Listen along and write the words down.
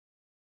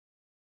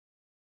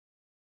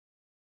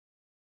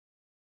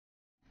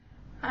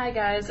Hi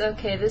guys,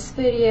 okay, this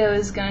video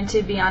is going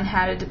to be on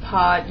how to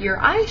depot your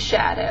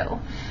eyeshadow.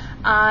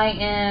 I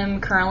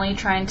am currently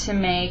trying to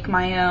make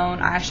my own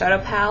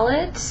eyeshadow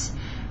palette,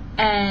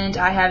 and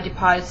I have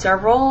depoted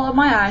several of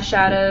my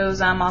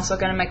eyeshadows. I'm also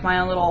going to make my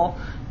own little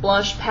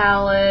blush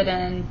palette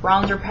and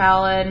bronzer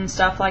palette and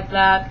stuff like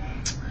that.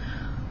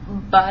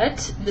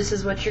 But this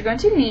is what you're going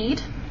to need.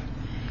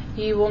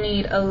 You will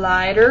need a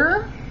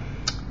lighter.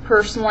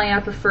 Personally, I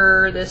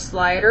prefer this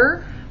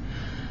lighter.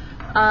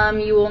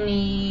 You will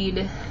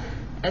need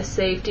a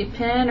safety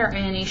pin or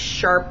any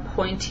sharp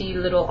pointy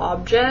little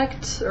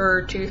object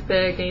or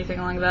toothpick, anything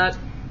like that,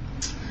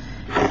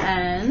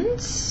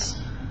 and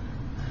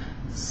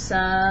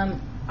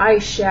some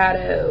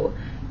eyeshadow.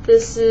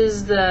 This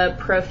is the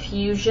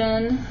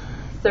Profusion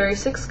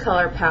 36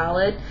 color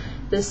palette.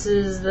 This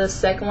is the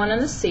second one in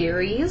the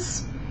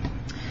series.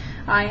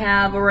 I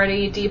have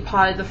already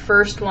depotted the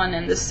first one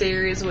in the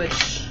series,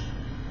 which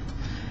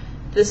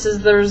this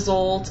is the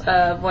result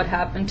of what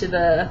happened to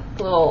the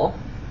little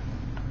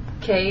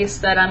case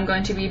that I'm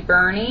going to be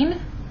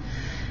burning.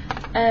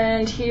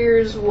 And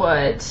here's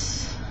what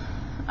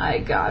I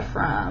got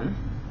from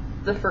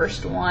the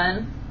first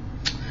one.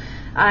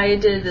 I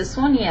did this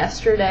one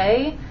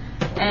yesterday,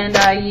 and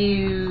I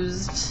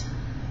used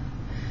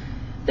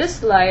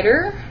this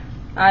lighter.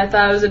 I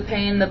thought it was a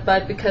pain in the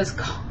butt because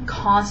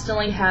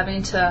constantly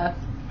having to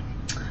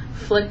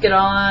flick it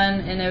on,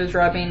 and it was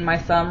rubbing my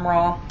thumb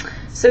raw.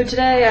 So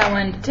today I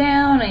went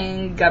down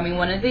and got me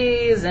one of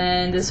these,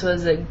 and this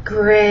was a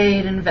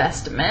great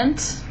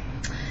investment.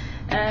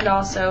 And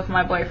also, if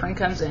my boyfriend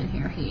comes in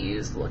here,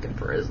 he's looking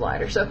for his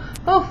lighter. So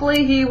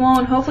hopefully he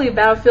won't. Hopefully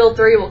Battlefield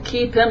 3 will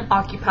keep him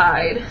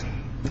occupied.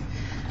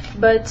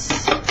 But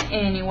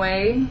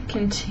anyway,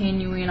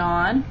 continuing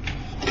on.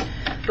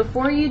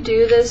 Before you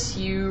do this,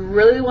 you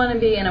really want to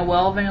be in a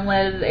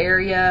well-ventilated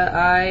area.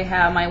 I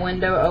have my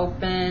window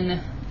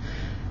open,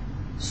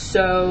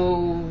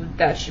 so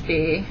that should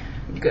be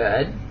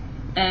good.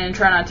 And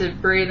try not to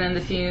breathe in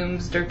the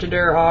fumes, dirt to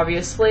dirt,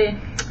 obviously.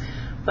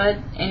 But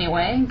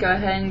anyway, go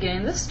ahead and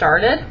get this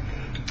started.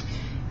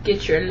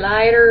 Get your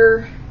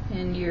lighter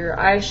and your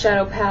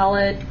eyeshadow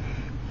palette,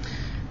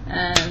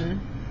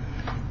 and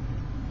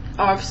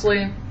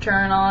obviously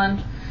turn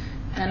on.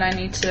 And I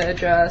need to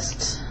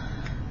adjust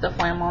the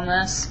flame on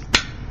this.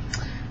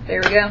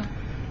 There we go.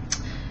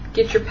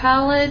 Get your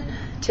palette,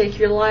 take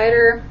your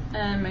lighter,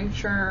 and make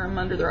sure I'm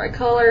under the right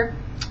color.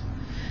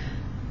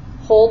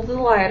 Hold the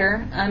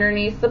lighter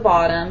underneath the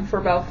bottom for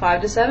about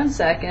 5 to 7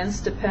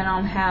 seconds, depending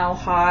on how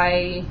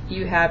high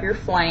you have your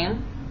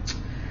flame.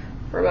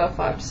 For about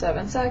 5 to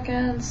 7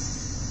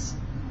 seconds.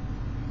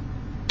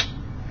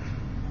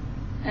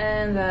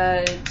 And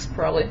that's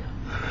probably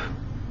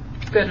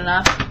good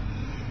enough.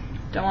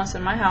 Don't want to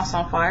set my house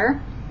on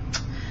fire.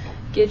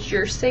 Get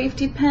your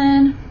safety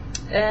pin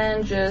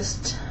and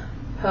just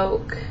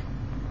poke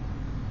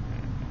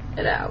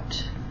it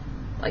out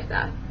like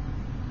that.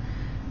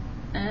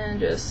 And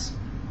just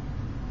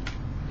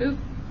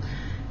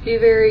be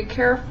very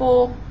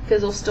careful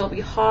because it'll still be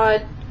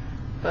hot,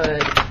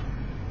 but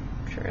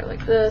try it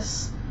like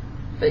this.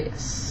 But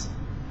yes,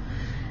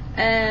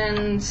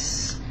 and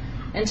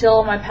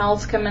until my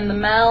palettes come in the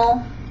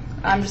mail,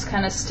 I'm just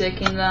kind of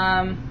sticking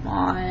them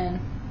on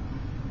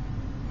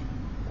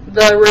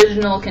the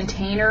original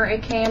container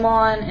it came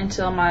on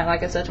until my,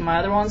 like I said, till my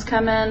other ones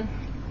come in.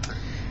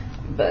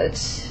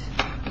 But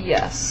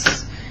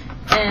yes,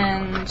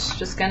 and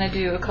just gonna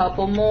do a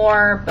couple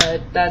more,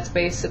 but that's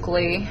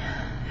basically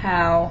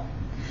how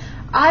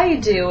I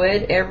do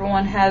it.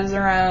 Everyone has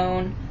their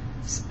own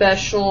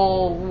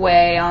special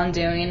way on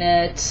doing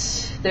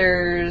it.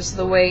 There's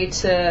the way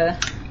to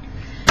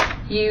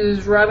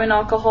use rubbing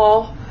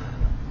alcohol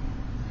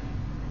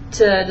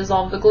to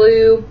dissolve the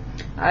glue.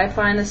 I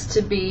find this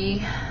to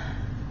be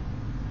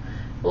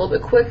a little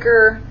bit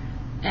quicker,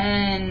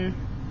 and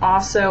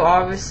also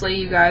obviously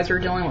you guys are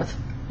dealing with,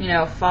 you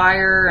know,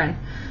 fire and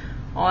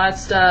all that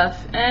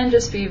stuff, and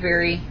just be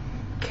very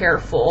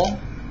careful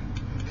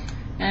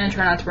and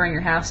try not to burn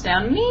your house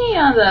down. Me,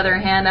 on the other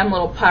hand, I'm a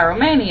little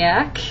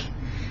pyromaniac,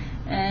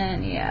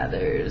 and yeah,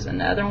 there's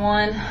another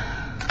one.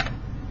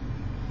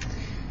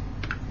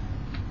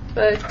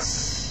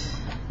 But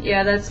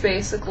yeah, that's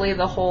basically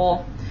the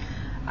whole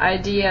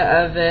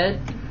idea of it.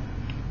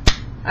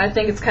 I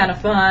think it's kind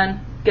of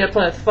fun. Get to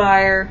play with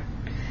fire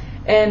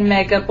and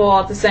makeup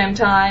all at the same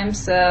time,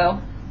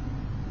 so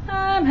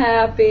I'm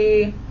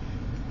happy.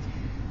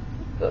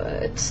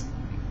 But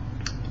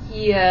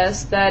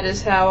yes, that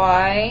is how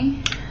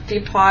I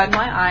depot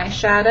my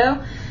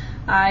eyeshadow.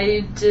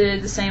 I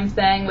did the same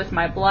thing with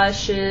my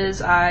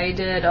blushes. I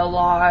did a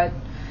lot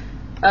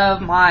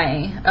of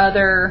my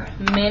other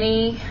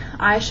mini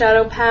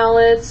eyeshadow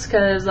palettes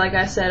because, like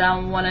I said, I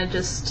want to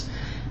just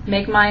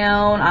make my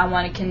own. I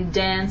want to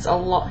condense a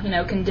lot,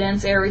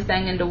 condense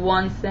everything into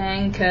one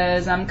thing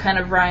because I'm kind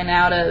of running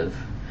out of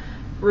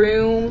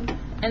room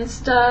and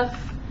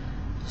stuff.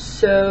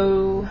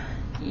 So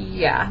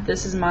yeah,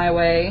 this is my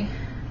way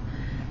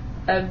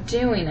of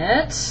doing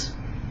it.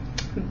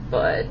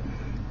 But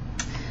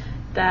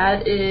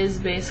that is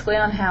basically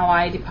on how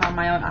I depot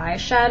my own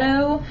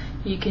eyeshadow.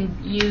 You can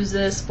use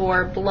this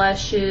for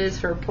blushes,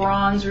 for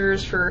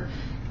bronzers, for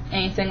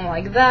anything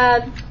like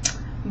that.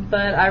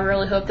 But I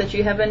really hope that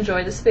you have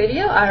enjoyed this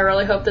video. I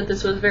really hope that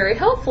this was very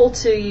helpful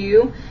to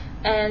you.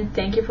 And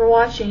thank you for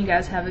watching. You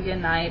guys have a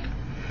good night.